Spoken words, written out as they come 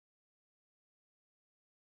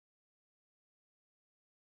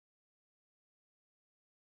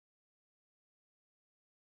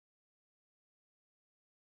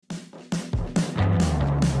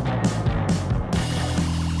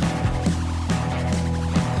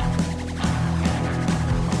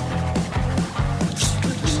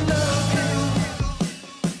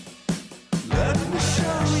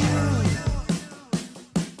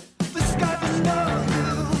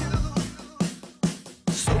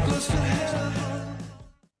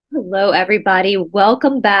Hello, everybody.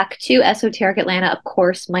 Welcome back to Esoteric Atlanta. Of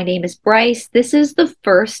course, my name is Bryce. This is the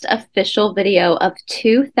first official video of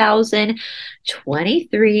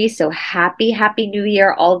 2023. So happy New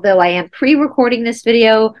Year. Although I am pre-recording this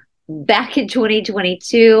video back in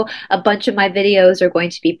 2022, a bunch of my videos are going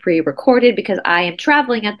to be pre-recorded because I am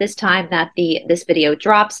traveling at this time that this video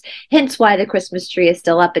drops. Hence why the Christmas tree is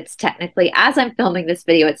still up. It's technically, as I'm filming this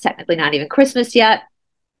video, it's technically not even Christmas yet.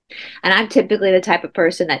 And I'm typically the type of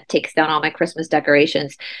person that takes down all my Christmas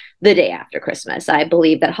decorations the day after Christmas. I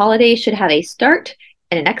believe that holidays should have a start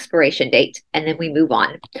and an expiration date, and then we move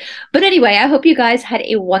on. But anyway, I hope you guys had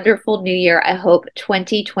a wonderful new year. I hope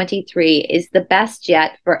 2023 is the best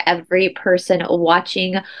yet for every person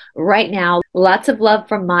watching right now. Lots of love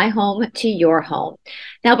from my home to your home.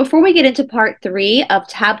 Now, before we get into part 3 of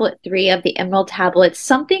tablet 3 of the Emerald Tablets,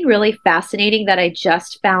 something really fascinating that I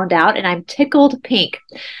just found out, and I'm tickled pink.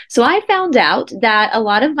 So I found out that a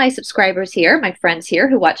lot of my subscribers here, my friends here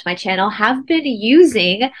who watch my channel, have been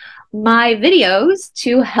using my videos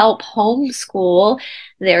to help homeschool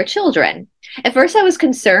their children. At first I was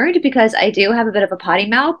concerned because I do have a bit of a potty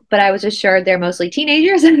mouth, but I was assured they're mostly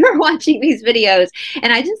teenagers and are watching these videos.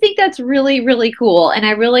 And I just think that's really cool. And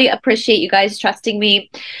I really appreciate you guys trusting me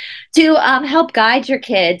to help guide your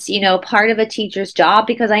kids, you know, part of a teacher's job,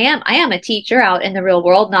 because I am a teacher out in the real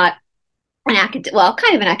world, not kind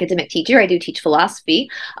of an academic teacher. I do teach philosophy,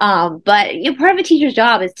 but you know, part of a teacher's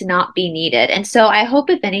job is to not be needed. And so I hope,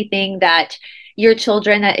 if anything, that your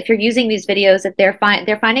children, that if you're using these videos, that they're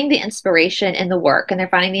finding the inspiration in the work, and they're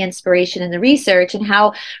finding the inspiration in the research, and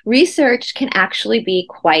how research can actually be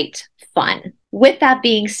quite fun. With that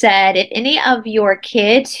being said, if any of your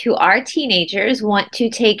kids who are teenagers want to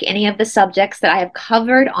take any of the subjects that I have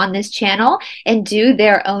covered on this channel and do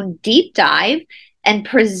their own deep dive, and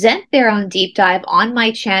present their own deep dive on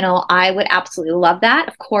my channel, I would absolutely love that.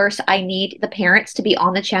 Of course, I need the parents to be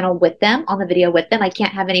on the channel with them, on the video with them. I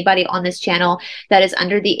can't have anybody on this channel that is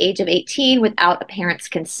under the age of 18 without a parent's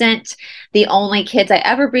consent. The only kids I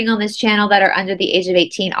ever bring on this channel that are under the age of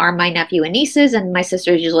 18 are my nephew and nieces, and my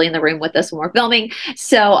sister is usually in the room with us when we're filming.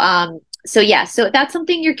 So if that's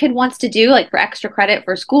something your kid wants to do, like for extra credit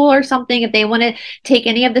for school or something, if they want to take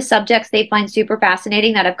any of the subjects they find super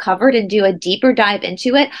fascinating that I've covered and do a deeper dive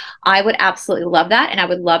into it, I would absolutely love that. And I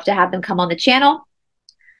would love to have them come on the channel.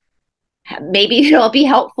 Maybe it'll be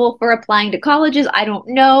helpful for applying to colleges. I don't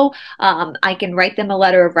know. I can write them a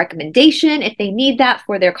letter of recommendation if they need that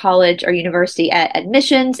for their college or university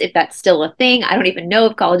admissions, if that's still a thing. I don't even know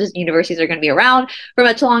if colleges and universities are going to be around for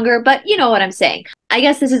much longer, but you know what I'm saying. I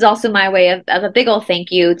guess this is also my way of a big old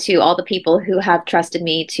thank you to all the people who have trusted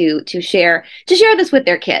me to share this with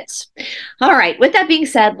their kids. All right, with that being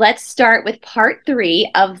said, let's start with part 3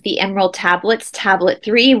 of the Emerald Tablets, Tablet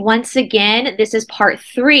 3. Once again, this is part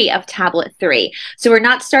 3 of Tablet 3. So we're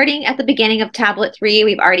not starting at the beginning of Tablet 3.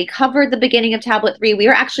 We've already covered the beginning of Tablet 3. We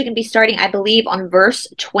are actually going to be starting, I believe, on verse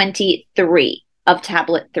 23 of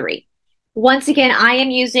Tablet 3. Once again, I am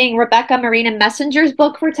using Rebecca Marina Messenger's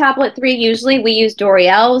book for Tablet 3. Usually we use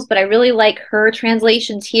Doriel's, but I really like her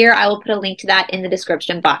translations here. I will put a link to that in the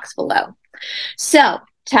description box below. So,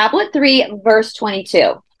 Tablet 3, verse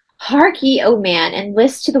 22. Hark ye, O man, and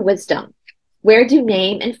list to the wisdom. Where do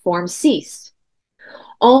name and form cease?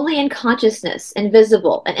 Only in consciousness,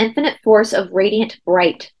 invisible, an infinite force of radiant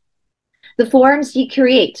bright. The forms ye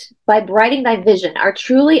create, by brighting thy vision, are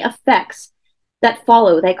truly effects that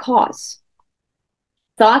follow thy cause.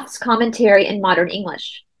 Thoth's commentary in modern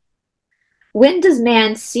English. When does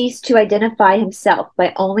man cease to identify himself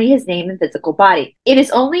by only his name and physical body? It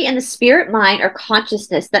is only in the spirit, mind, or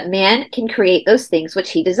consciousness that man can create those things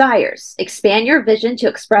which he desires. Expand your vision to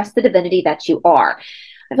express the divinity that you are.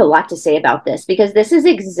 I have a lot to say about this because this is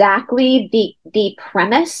exactly the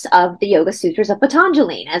premise of the Yoga Sutras of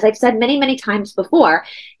Patanjali. As I've said many times before,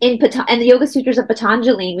 in the Yoga Sutras of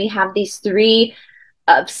Patanjali, we have these 3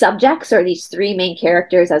 subjects, or these 3 main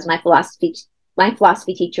characters, as my philosophy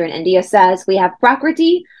teacher in India says. We have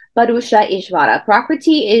Prakriti, Purusha, Ishvara.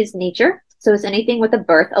 Prakriti is nature, so it's anything with a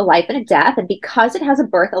birth, a life, and a death. And because it has a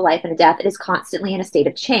birth, a life, and a death, it is constantly in a state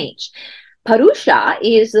of change. Purusha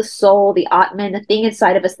is the soul, the Atman, the thing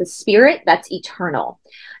inside of us, the spirit that's eternal.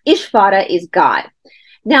 Ishvara is God.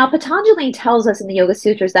 Now, Patanjali tells us in the Yoga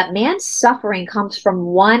Sutras that man's suffering comes from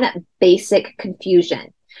one basic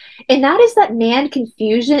confusion. And that is that man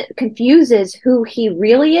confuses who he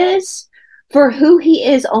really is for who he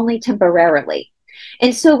is only temporarily.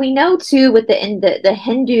 And so we know too, with the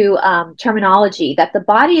Hindu terminology, that the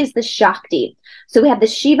body is the Shakti. So we have the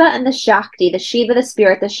Shiva and the Shakti, the Shiva, the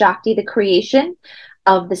spirit, the Shakti, the creation.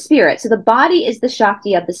 of the spirit. So the body is the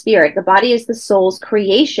Shakti of the spirit. The body is the soul's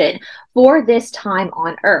creation for this time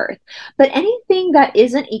on earth. But anything that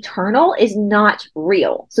isn't eternal is not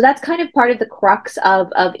real. So that's kind of part of the crux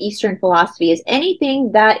of Eastern philosophy, is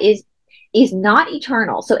anything that is not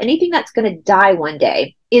eternal. So anything that's going to die one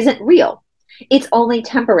day isn't real. It's only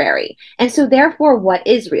temporary. And so therefore, what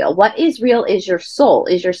is real? What is real is your soul,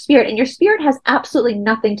 is your spirit. And your spirit has absolutely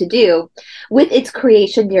nothing to do with its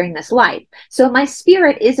creation during this life. So my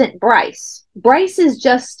spirit isn't Bryce. Bryce is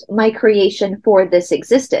just my creation for this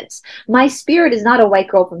existence. My spirit is not a white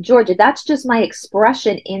girl from Georgia. That's just my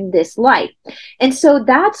expression in this life. And so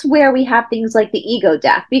that's where we have things like the ego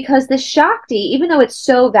death, because the Shakti, even though it's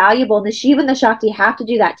so valuable, and the Shiva and the Shakti have to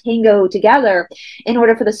do that tango together in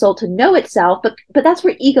order for the soul to know itself, but that's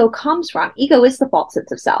where ego comes from. Ego is the false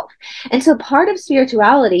sense of self. And so part of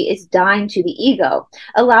spirituality is dying to the ego,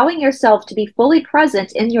 allowing yourself to be fully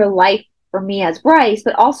present in your life for me as Bryce,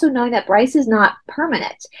 but also knowing that Bryce is not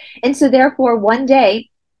permanent. And so therefore, one day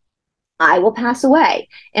I will pass away.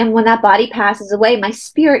 And when that body passes away, my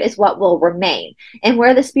spirit is what will remain. And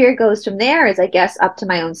where the spirit goes from there is, I guess, up to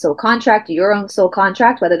my own soul contract, your own soul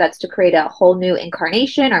contract, whether that's to create a whole new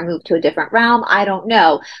incarnation or move to a different realm. I don't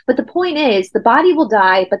know. But the point is, the body will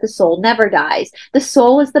die, but the soul never dies. The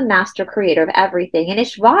soul is the master creator of everything. And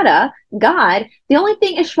Ishvara, God, the only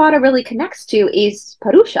thing Ishvara really connects to is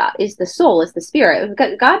Purusha, is the soul, is the spirit.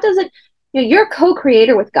 God doesn't, you're a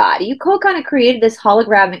co-creator with God. You kind of created this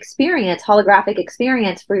holographic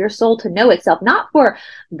experience for your soul to know itself, not for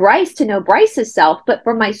Bryce to know Bryce's self, but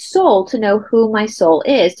for my soul to know who my soul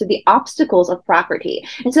is, through the obstacles of property.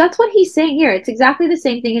 And so that's what he's saying here. It's exactly the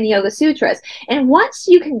same thing in the Yoga Sutras. And once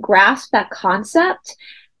you can grasp that concept,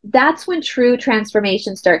 that's when true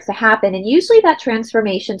transformation starts to happen. And usually that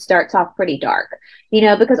transformation starts off pretty dark,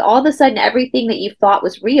 because all of a sudden everything that you thought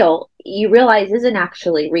was real, you realize isn't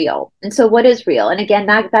actually real. And so what is real? And again,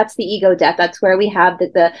 that's the ego death. That's where we have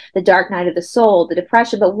the dark night of the soul, the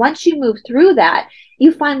depression. But once you move through that,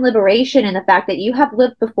 you find liberation in the fact that you have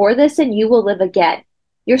lived before this and you will live again.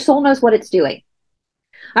 Your soul knows what it's doing.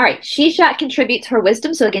 All right, Shishat contributes her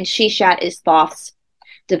wisdom. So again, Shishat is Thoth's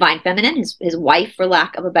divine feminine, his wife, for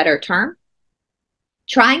lack of a better term.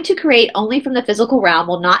 Trying to create only from the physical realm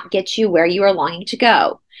will not get you where you are longing to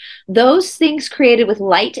go. Those things created with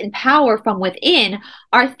light and power from within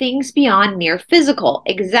are things beyond mere physical.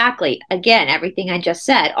 Exactly. Again, everything I just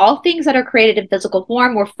said. All things that are created in physical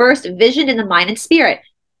form were first visioned in the mind and spirit.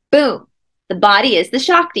 Boom. The body is the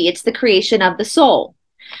Shakti. It's the creation of the soul.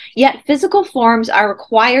 Yet physical forms are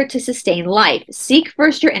required to sustain life. Seek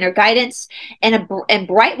first your inner guidance, and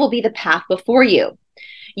bright will be the path before you.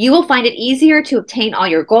 You will find it easier to obtain all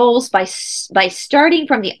your goals by starting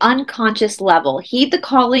from the unconscious level. Heed the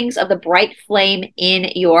callings of the bright flame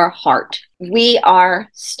in your heart. We are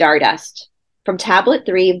stardust. From Tablet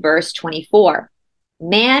 3, verse 24.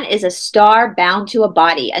 Man is a star bound to a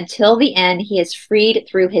body. Until the end, he is freed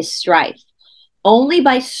through his strife. Only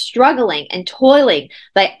by struggling and toiling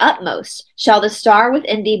thy utmost shall the star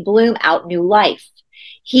within thee bloom out new life.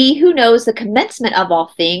 He who knows the commencement of all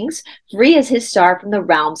things, free is his star from the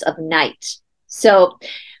realms of night. So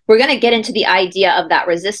we're going to get into the idea of that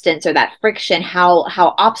resistance or that friction, how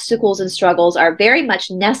obstacles and struggles are very much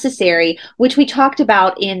necessary, which we talked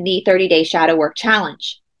about in the 30-day shadow work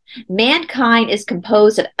challenge. Mankind is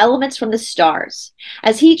composed of elements from the stars.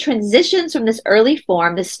 As he transitions from this early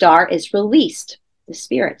form, the star is released, the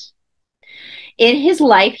spirit. In his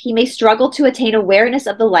life, he may struggle to attain awareness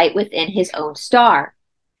of the light within his own star.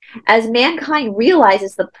 As mankind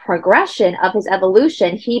realizes the progression of his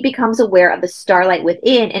evolution, he becomes aware of the starlight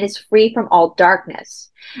within and is free from all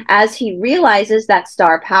darkness. As he realizes that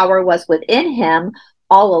star power was within him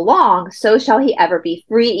all along, so shall he ever be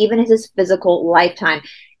free, even in his physical lifetime.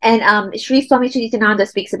 And Sri Swami Chidananda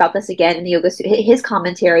speaks about this again in the his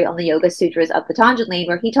commentary on the Yoga Sutras of Patanjali,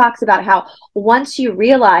 where he talks about how once you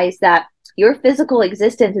realize that your physical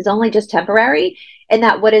existence is only just temporary, and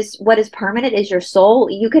that what is permanent is your soul,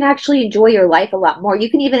 you can actually enjoy your life a lot more. You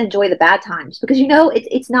can even enjoy the bad times, because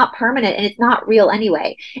it's not permanent and it's not real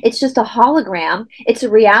anyway. It's just a hologram. It's a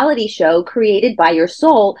reality show created by your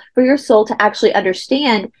soul for your soul to actually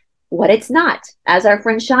understand what it's not. As our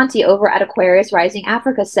friend Shanti over at Aquarius Rising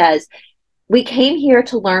Africa says, we came here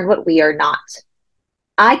to learn what we are not.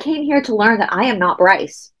 I came here to learn that I am not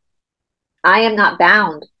Bryce. I am not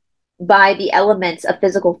bound by the elements of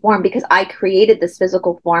physical form, because I created this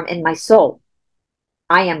physical form in my soul.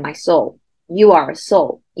 I am my soul. You are a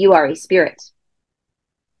soul. You are a spirit.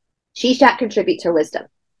 Shishat contributes her wisdom.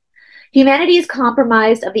 Humanity is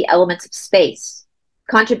comprised of the elements of space.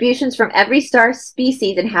 Contributions from every star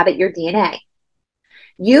species inhabit your DNA.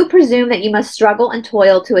 You presume that you must struggle and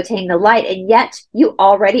toil to attain the light, and yet you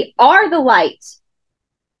already are the light.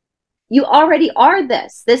 You already are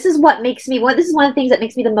this. This is what makes me, this is one of the things that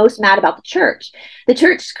makes me the most mad about the church. The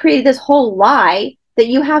church created this whole lie that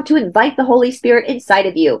you have to invite the Holy Spirit inside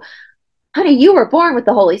of you. Honey, you were born with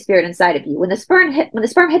the Holy Spirit inside of you. When the sperm hit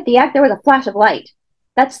the egg, there was a flash of light.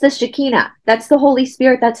 That's the Shekinah. That's the Holy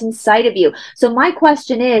Spirit that's inside of you. So my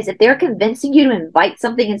question is, if they're convincing you to invite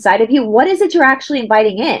something inside of you, what is it you're actually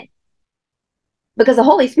inviting in? Because the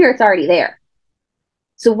Holy Spirit's already there.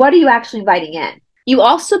 So what are you actually inviting in? You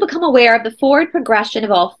also become aware of the forward progression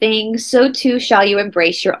of all things, so too shall you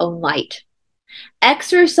embrace your own light.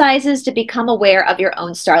 Exercises to become aware of your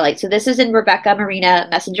own starlight. So this is in Rebecca Marina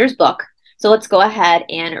Messenger's book. So let's go ahead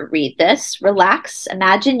and read this. Relax.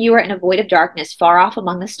 Imagine you are in a void of darkness, far off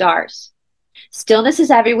among the stars. Stillness is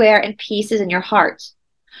everywhere and peace is in your heart.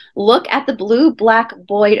 Look at the blue-black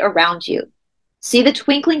void around you. See the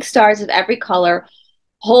twinkling stars of every color.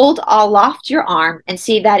 Hold aloft your arm and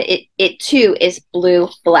see that it too is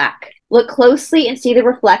blue-black. Look closely and see the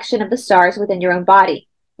reflection of the stars within your own body.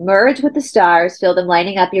 Merge with the stars, feel them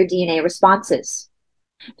lighting up your DNA responses.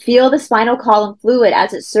 Feel the spinal column fluid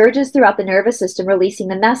as it surges throughout the nervous system, releasing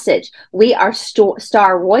the message. We are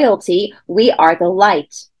star royalty. We are the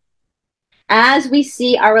light. As we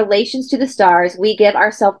see our relations to the stars, we give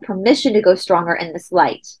ourselves permission to go stronger in this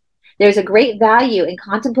light. There's a great value in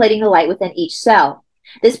contemplating the light within each cell.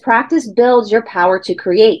 This practice builds your power to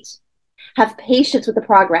create. Have patience with the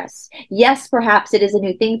progress. Yes, perhaps it is a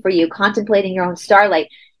new thing for you, contemplating your own starlight.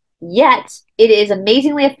 Yet, it is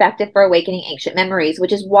amazingly effective for awakening ancient memories,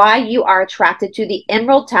 which is why you are attracted to the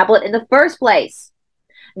Emerald Tablet in the first place.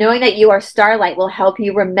 Knowing that you are starlight will help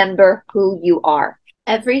you remember who you are.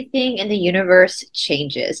 Everything in the universe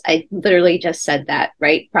changes. I literally just said that,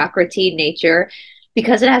 right? Prakriti, nature,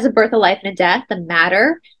 because it has a birth, a life, and a death, the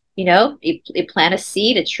matter. You know, you plant a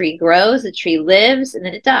seed, a tree grows, the tree lives, and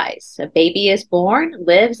then it dies. A baby is born,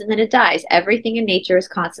 lives, and then it dies. Everything in nature is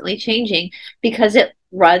constantly changing because it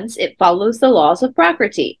follows the laws of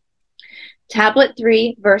Prakriti. Tablet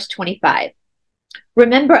 3, verse 25.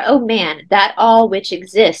 Remember, O man, that all which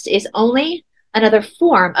exists is only another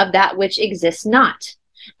form of that which exists not.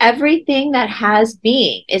 Everything that has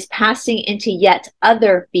being is passing into yet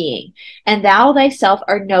other being, and thou thyself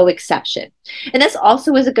are no exception. And this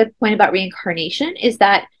also is a good point about reincarnation, is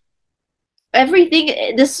that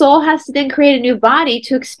everything, the soul has to then create a new body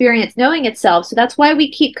to experience knowing itself. So that's why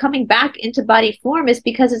we keep coming back into body form, is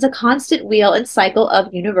because it's a constant wheel and cycle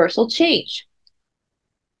of universal change.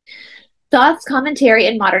 Thought's commentary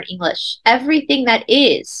in modern English. Everything that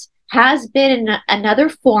is has been in another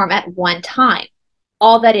form at one time.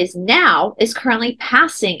 All that is now is currently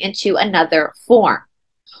passing into another form.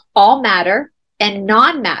 All matter and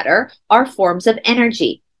non-matter are forms of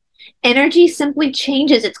energy. Energy simply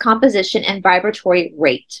changes its composition and vibratory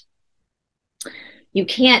rate. You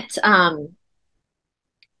can't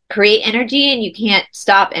create energy and you can't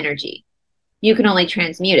stop energy. You can only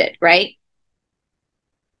transmute it, right?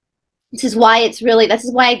 This is why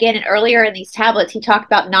again, and earlier in these tablets, he talked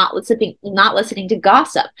about not listening to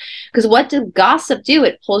gossip. Because what does gossip do?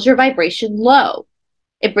 It pulls your vibration low.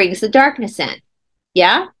 It brings the darkness in.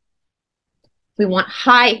 Yeah? We want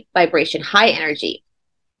high vibration, high energy.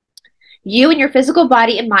 You and your physical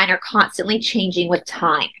body and mind are constantly changing with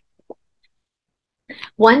time.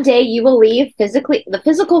 One day you will leave the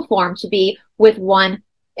physical form to be with one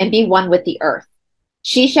and be one with the earth.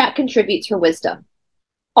 Shishat contributes her wisdom.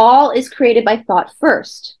 All is created by thought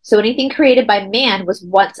first. So anything created by man was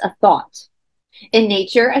once a thought. In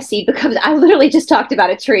nature, a seed becomes, I literally just talked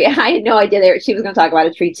about a tree. I had no idea that she was going to talk about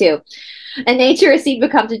a tree too. In nature, a seed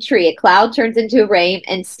becomes a tree. A cloud turns into a rain,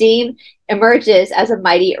 and steam emerges as a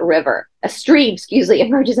mighty river. A stream,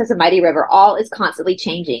 emerges as a mighty river. All is constantly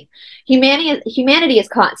changing. Humanity is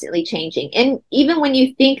constantly changing. And even when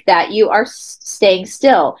you think that you are staying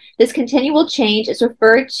still, this continual change is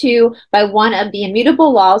referred to by one of the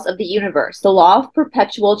immutable laws of the universe, the law of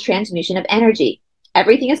perpetual transmutation of energy.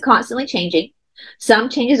 Everything is constantly changing. Some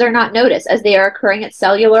changes are not noticed as they are occurring at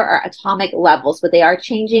cellular or atomic levels, but they are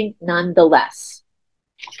changing nonetheless.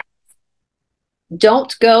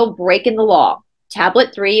 Don't go breaking the law.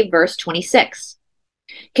 Tablet 3, verse 26.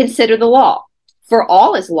 Consider the law, for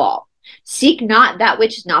all is law. Seek not that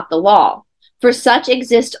which is not the law, for such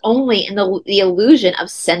exist only in the illusion of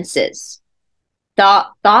senses.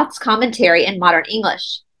 Thought's commentary in modern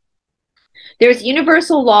English. There is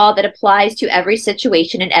universal law that applies to every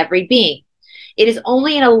situation and every being. It is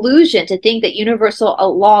only an illusion to think that universal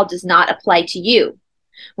law does not apply to you.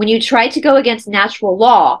 When you try to go against natural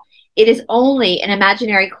law, it is only an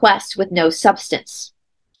imaginary quest with no substance.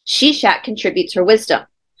 Shishat contributes her wisdom.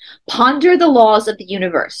 Ponder the laws of the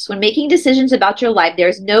universe. When making decisions about your life, there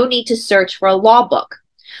is no need to search for a law book,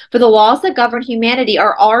 for the laws that govern humanity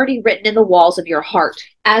are already written in the walls of your heart.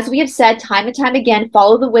 As we have said time and time again,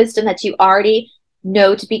 follow the wisdom that you already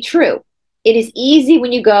know to be true. It is easy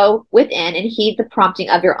when you go within and heed the prompting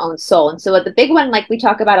of your own soul. And so the big one, like we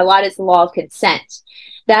talk about a lot, is the law of consent.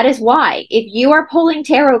 That is why if you are pulling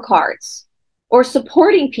tarot cards or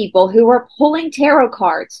supporting people who are pulling tarot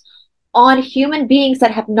cards on human beings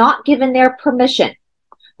that have not given their permission,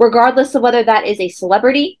 regardless of whether that is a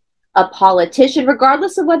celebrity, a politician,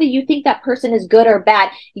 regardless of whether you think that person is good or bad,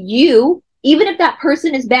 you, even if that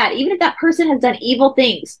person is bad, even if that person has done evil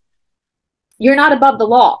things, you're not above the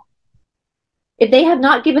law. If they have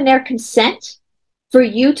not given their consent for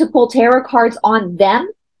you to pull tarot cards on them,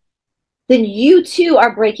 then you too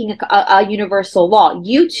are breaking a universal law.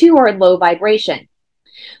 You too are in low vibration.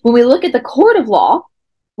 When we look at the court of law,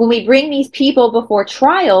 when we bring these people before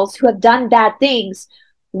trials who have done bad things,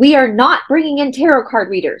 we are not bringing in tarot card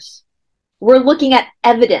readers. We're looking at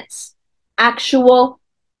evidence, actual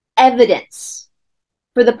evidence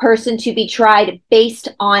for the person to be tried based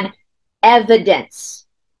on evidence.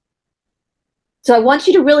 So I want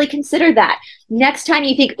you to really consider that. Next time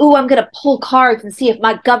you think, oh, I'm going to pull cards and see if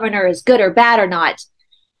my governor is good or bad or not.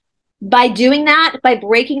 By doing that, by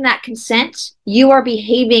breaking that consent, you are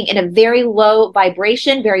behaving in a very low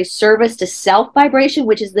vibration, very service to self vibration,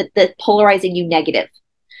 which is the polarizing you negative.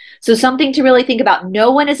 So something to really think about.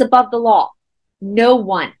 No one is above the law. No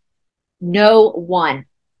one. No one.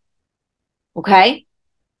 Okay?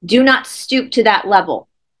 Do not stoop to that level.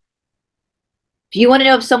 If you want to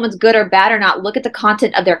know if someone's good or bad or not, look at the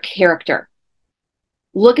content of their character.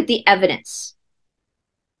 Look at the evidence.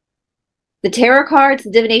 The tarot cards,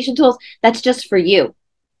 the divination tools, that's just for you.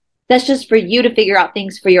 That's just for you to figure out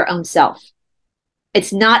things for your own self.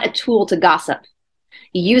 It's not a tool to gossip.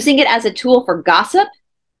 Using it as a tool for gossip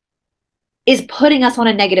is putting us on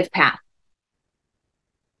a negative path.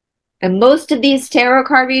 And most of these tarot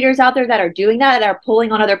card readers out there that are doing that, that are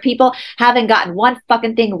pulling on other people, haven't gotten one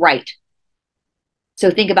fucking thing right. So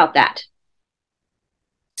think about that.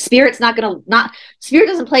 Spirit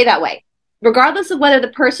doesn't play that way. Regardless of whether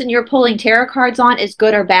the person you're pulling tarot cards on is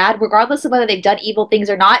good or bad, regardless of whether they've done evil things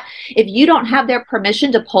or not, if you don't have their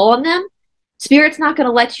permission to pull on them, Spirit's not going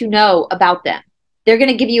to let you know about them. They're going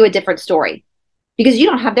to give you a different story because you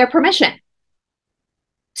don't have their permission.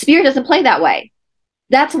 Spirit doesn't play that way.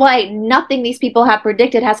 That's why nothing these people have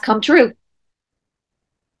predicted has come true.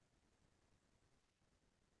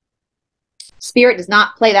 Spirit does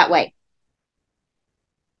not play that way.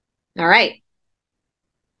 All right.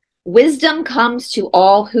 Wisdom comes to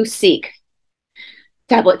all who seek.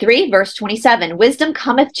 Tablet 3, verse 27. Wisdom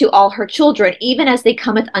cometh to all her children, even as they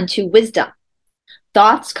cometh unto wisdom.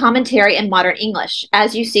 Thoughts, commentary, and modern English.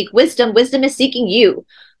 As you seek wisdom, wisdom is seeking you.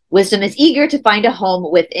 Wisdom is eager to find a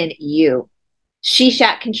home within you.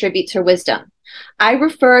 Shishat contributes her wisdom. I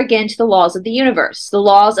refer again to the laws of the universe, the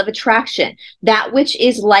laws of attraction. That which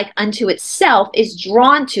is like unto itself is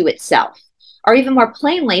drawn to itself, or even more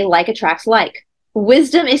plainly, like attracts like.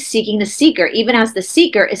 Wisdom is seeking the seeker, even as the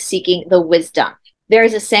seeker is seeking the wisdom. There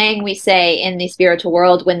is a saying we say in the spiritual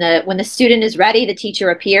world, when the student is ready, the teacher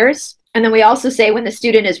appears. And then we also say when the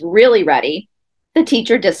student is really ready, the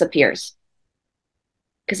teacher disappears.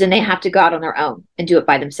 Because then they have to go out on their own and do it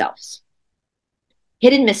by themselves.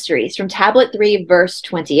 Hidden mysteries from Tablet 3, verse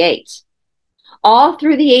 28. All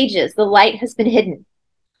through the ages, the light has been hidden.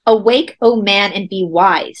 Awake, O man, and be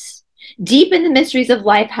wise. Deep in the mysteries of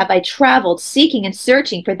life have I traveled, seeking and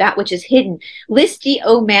searching for that which is hidden. List ye,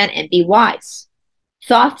 O man, and be wise.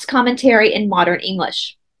 Thoughts, commentary, in modern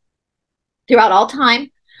English. Throughout all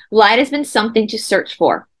time, light has been something to search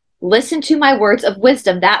for. Listen to my words of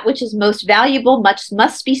wisdom. That which is most valuable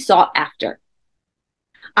must be sought after.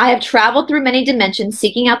 I have traveled through many dimensions,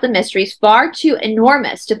 seeking out the mysteries far too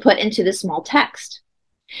enormous to put into the small text.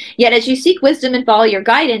 Yet as you seek wisdom and follow your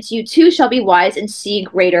guidance, you too shall be wise and see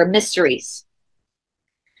greater mysteries.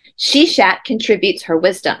 Shishat contributes her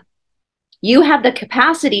wisdom. You have the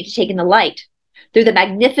capacity to take in the light through the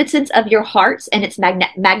magnificence of your hearts and its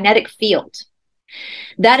magnetic field.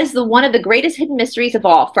 That is one of the greatest hidden mysteries of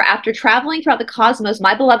all, for after traveling throughout the cosmos,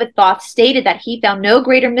 my beloved Thoth stated that he found no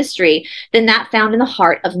greater mystery than that found in the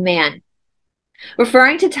heart of man.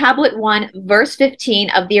 Referring to Tablet 1, verse 15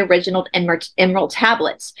 of the original Emerald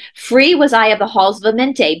Tablets, free was I of the halls of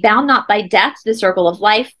Amenti, bound not by death to the circle of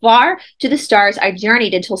life, far to the stars I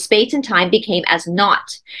journeyed until space and time became as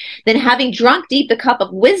naught. Then having drunk deep the cup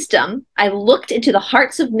of wisdom, I looked into the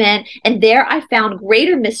hearts of men, and there I found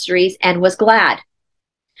greater mysteries and was glad.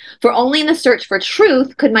 For only in the search for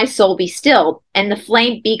truth could my soul be stilled and the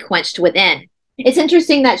flame be quenched within. It's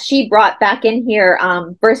interesting that she brought back in here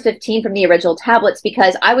verse 15 from the original tablets,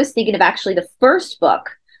 because I was thinking of actually the first book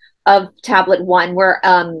of tablet 1, where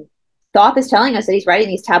Thoth is telling us that he's writing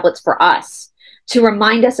these tablets for us to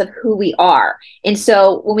remind us of who we are. And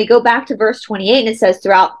so when we go back to verse 28, and it says,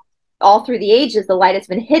 throughout all through the ages, the light has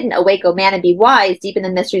been hidden. Awake, O man, and be wise. Deep in the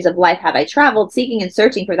mysteries of life have I traveled, seeking and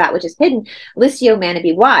searching for that which is hidden. List ye, O man, and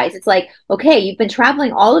be wise. It's like, okay, you've been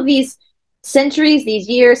traveling all of these centuries, these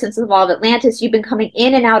years since the fall of Atlantis. You've been coming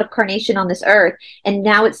in and out of carnation on this earth, and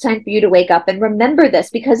now it's time for you to wake up and remember this,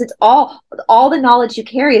 because it's all the knowledge you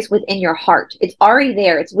carry is within your heart. It's already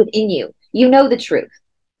there. It's within you. You know the truth.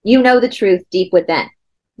 You know the truth deep within.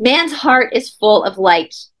 Man's heart is full of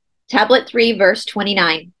light. Tablet 3, verse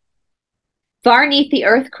 29. Far neath the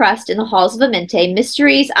earth crust in the halls of Amenti,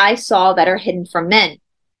 mysteries I saw that are hidden from men.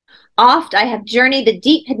 Oft I have journeyed the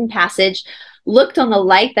deep hidden passage, looked on the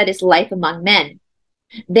light that is life among men.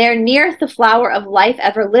 There neareth the flower of life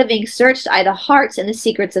ever living, searched I the hearts and the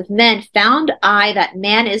secrets of men, found I that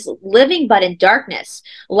man is living but in darkness.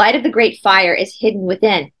 Light of the great fire is hidden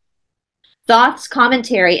within. Thoth's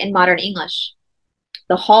commentary in modern English.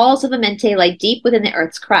 The halls of Amenti lie deep within the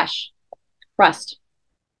earth's crust.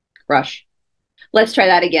 Let's try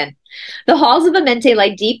that again. The halls of Amenti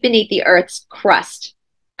lie deep beneath the earth's crust.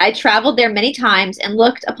 I traveled there many times and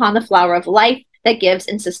looked upon the flower of life that gives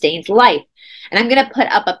and sustains life. And I'm going to put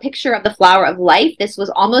up a picture of the flower of life. This was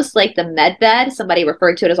almost like the med bed. Somebody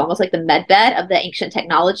referred to it as almost like the med bed of the ancient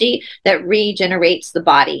technology that regenerates the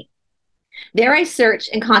body. There I searched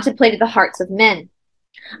and contemplated the hearts of men.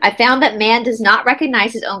 I found that man does not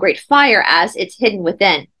recognize his own great fire as it's hidden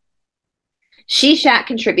within. Shishat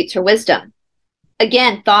contributes her wisdom.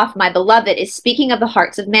 Again, Thoth, my beloved, is speaking of the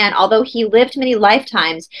hearts of man. Although he lived many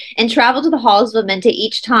lifetimes and traveled to the halls of Amenti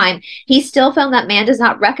each time, he still found that man does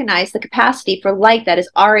not recognize the capacity for light that is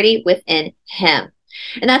already within him.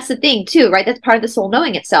 And that's the thing, too, right? That's part of the soul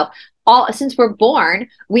knowing itself. Since we're born,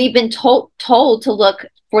 we've been told to look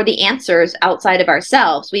for the answers outside of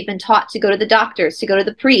ourselves. We've been taught to go to the doctors, to go to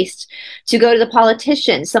the priests, to go to the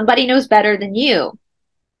politicians. Somebody knows better than you.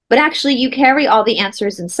 But actually, you carry all the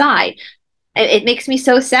answers inside. It makes me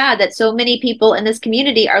so sad that so many people in this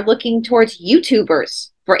community are looking towards YouTubers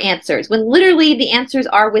for answers, when literally the answers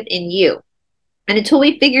are within you. And until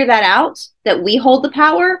we figure that out, that we hold the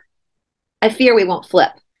power, I fear we won't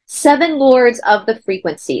flip. 7 lords of the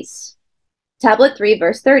frequencies. Tablet 3,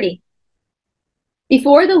 verse 30.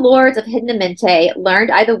 Before the lords of hidden Amenti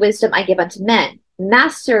learned I the wisdom I give unto men.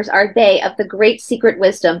 Masters are they of the great secret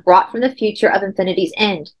wisdom brought from the future of infinity's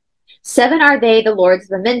end. 7 are they, the lords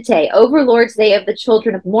of Amenti, overlords they of the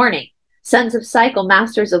children of morning, sons of cycle,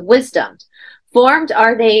 masters of wisdom. Formed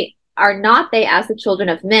are not they as the children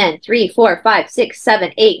of men. 3, 4, 5, 6,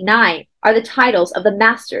 7, 8, 9 are the titles of the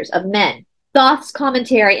masters of men. Thoth's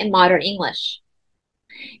commentary in modern English.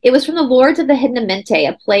 It was from the lords of the hidden Amenti,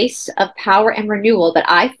 a place of power and renewal, that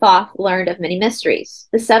I, Thoth, learned of many mysteries.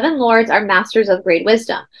 The 7 lords are masters of great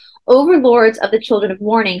wisdom. Overlords of the children of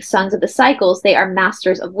morning, sons of the cycles, they are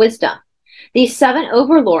masters of wisdom. These 7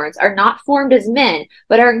 overlords are not formed as men,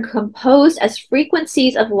 but are composed as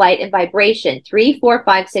frequencies of light and vibration. 3, 4,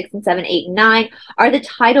 5, 6, and 7, 8, and 9 are the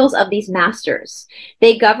titles of these masters.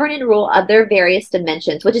 They govern and rule other various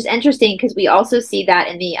dimensions, which is interesting because we also see that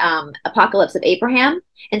in the Apocalypse of Abraham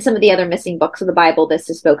and some of the other missing books of the Bible this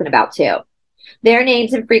is spoken about too. Their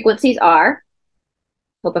names and frequencies are,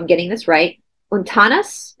 hope I'm getting this right,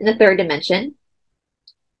 Untanas in the 3rd dimension,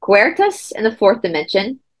 Quertas in the 4th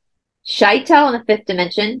dimension, Shaitel in the 5th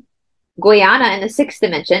dimension, Goyana in the 6th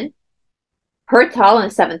dimension, Hertal in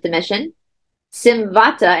the 7th dimension,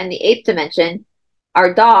 Simvata in the 8th dimension,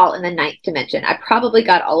 Ardal in the 9th dimension. I probably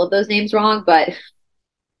got all of those names wrong, but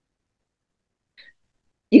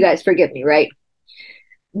you guys forgive me, right?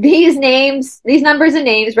 These numbers and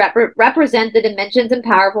names represent the dimensions and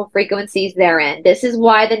powerful frequencies therein. This is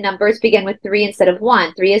why the numbers begin with 3 instead of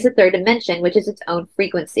 1. 3 is the 3rd dimension, which is its own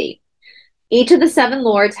frequency. Each of the 7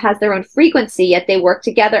 lords has their own frequency, yet they work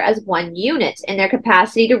together as one unit in their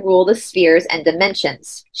capacity to rule the spheres and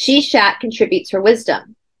dimensions. Shishat contributes her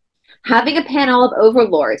wisdom. Having a panel of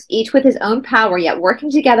overlords, each with his own power, yet working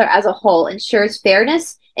together as a whole, ensures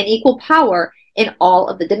fairness and equal power in all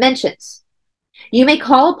of the dimensions. You may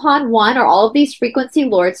call upon one or all of these frequency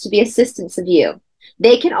lords to be assistants of you.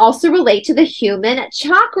 They can also relate to the human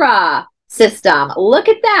chakra system. Look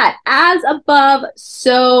at that. As above,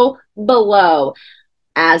 so below.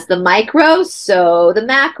 As the micro, so the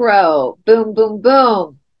macro. Boom, boom,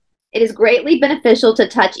 boom. It is greatly beneficial to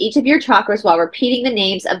touch each of your chakras while repeating the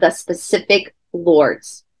names of the specific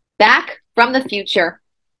lords. Back from the future.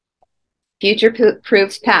 Future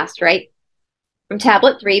proves past, right? From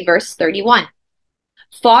tablet 3, verse 31.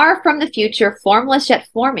 Far from the future, formless yet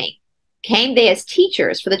forming, came they as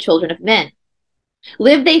teachers for the children of men.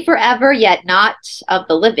 Live they forever, yet not of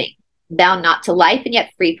the living, bound not to life, and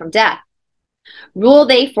yet free from death. Rule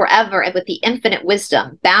they forever, and with the infinite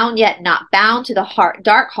wisdom, bound yet not bound to the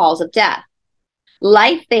dark halls of death.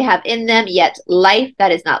 Life they have in them, yet life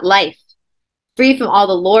that is not life, free from all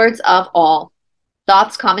the lords of all.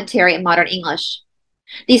 Thoughts, commentary, in modern English.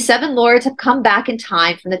 These 7 lords have come back in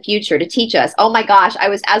time from the future to teach us. Oh my gosh,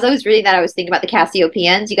 as I was reading that, I was thinking about the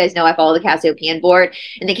Cassiopaeans. You guys know I follow the Cassiopaean board.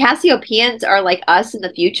 And the Cassiopaeans are like us in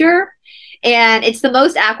the future. And it's the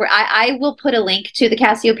most accurate. I will put a link to the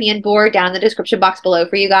Cassiopaean board down in the description box below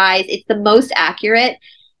for you guys. It's the most accurate.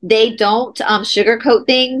 They don't sugarcoat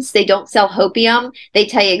things. They don't sell hopium. They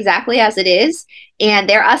tell you exactly as it is. And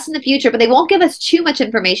they're us in the future, but they won't give us too much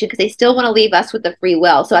information because they still want to leave us with the free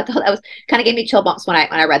will. So I thought that was kind of gave me chill bumps when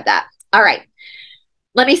I read that. All right.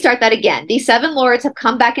 Let me start that again. These 7 lords have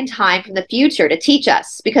come back in time from the future to teach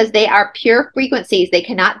us because they are pure frequencies. They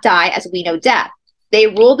cannot die as we know death. They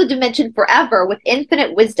rule the dimension forever with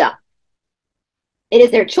infinite wisdom. It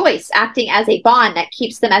is their choice, acting as a bond that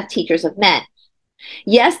keeps them as teachers of men.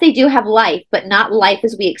 Yes, they do have life, but not life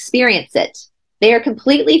as we experience it. They are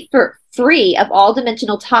completely free of all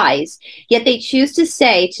dimensional ties, yet they choose to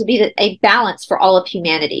say to be a balance for all of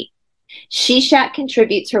humanity. Shishat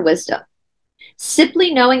contributes her wisdom.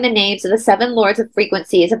 Simply knowing the names of the 7 lords of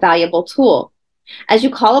frequency is a valuable tool. As you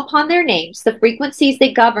call upon their names, the frequencies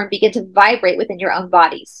they govern begin to vibrate within your own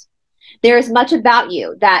bodies. There is much about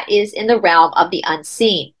you that is in the realm of the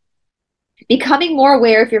unseen. Becoming more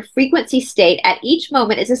aware of your frequency state at each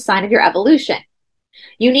moment is a sign of your evolution.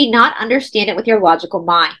 You need not understand it with your logical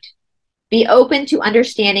mind. Be open to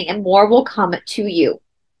understanding and more will come to you.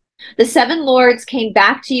 The 7 lords came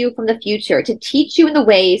back to you from the future to teach you in the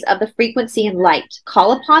ways of the frequency and light.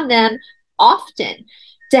 Call upon them often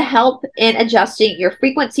to help in adjusting your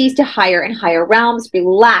frequencies to higher and higher realms.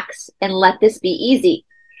 Relax and let this be easy.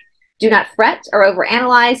 Do not fret or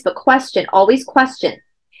overanalyze, but question, always question.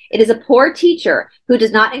 It is a poor teacher who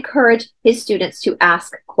does not encourage his students to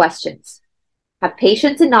ask questions. Have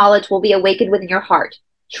patience and knowledge will be awakened within your heart.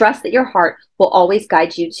 Trust that your heart will always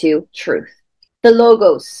guide you to truth. The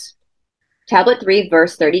Logos, tablet 3,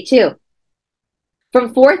 verse 32.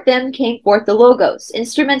 From forth them came forth the Logos,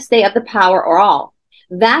 instruments they of the power or all.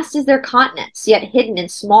 Vast is their continents, yet hidden in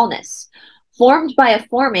smallness. Formed by a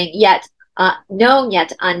forming, yet known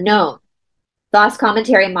yet unknown. Thoughts,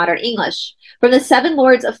 commentary, in modern English. From the 7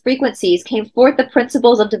 lords of frequencies came forth the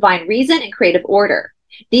principles of divine reason and creative order.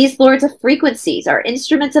 These lords of frequencies are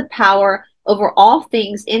instruments of power over all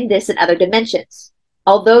things in this and other dimensions.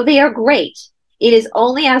 Although they are great, it is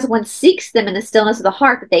only as one seeks them in the stillness of the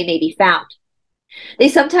heart that they may be found. They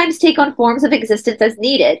sometimes take on forms of existence as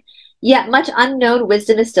needed, yet much unknown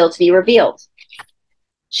wisdom is still to be revealed.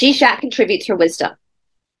 Shishat contributes her wisdom.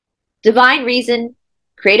 Divine reason,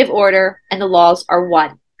 creative order, and the laws are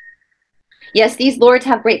one. Yes, these lords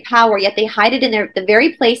have great power, yet they hide it in the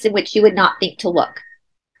very place in which you would not think to look.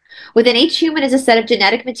 Within each human is a set of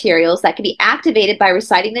genetic materials that can be activated by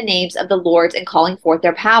reciting the names of the lords and calling forth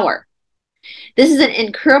their power. This is an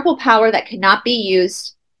incurable power that cannot be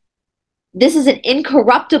used. This is an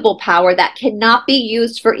incorruptible power that cannot be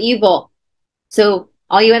used for evil. So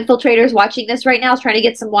all you infiltrators watching this right now is trying to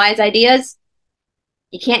get some wise ideas.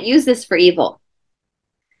 You can't use this for evil.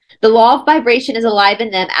 The law of vibration is alive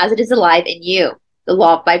in them as it is alive in you. The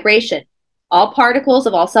law of vibration. All particles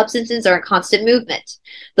of all substances are in constant movement.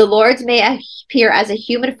 The lords may appear as a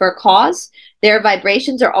human for a cause. Their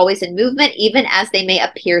vibrations are always in movement, even as they may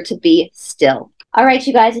appear to be still. All right,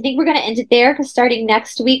 you guys, I think we're going to end it there because starting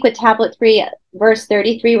next week with tablet 3, verse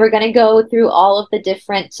 33, we're going to go through all of the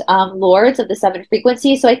different lords of the 7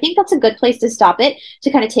 frequencies. So I think that's a good place to stop it,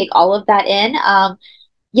 to kind of take all of that in.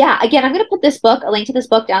 Yeah, again, I'm going to put this book, a link to this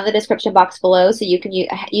book down in the description box below so you can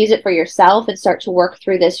use it for yourself and start to work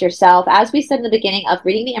through this yourself. As we said in the beginning of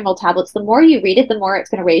reading the Emerald Tablets, the more you read it, the more it's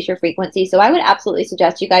going to raise your frequency. So I would absolutely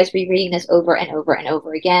suggest you guys rereading this over and over and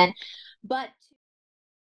over again. But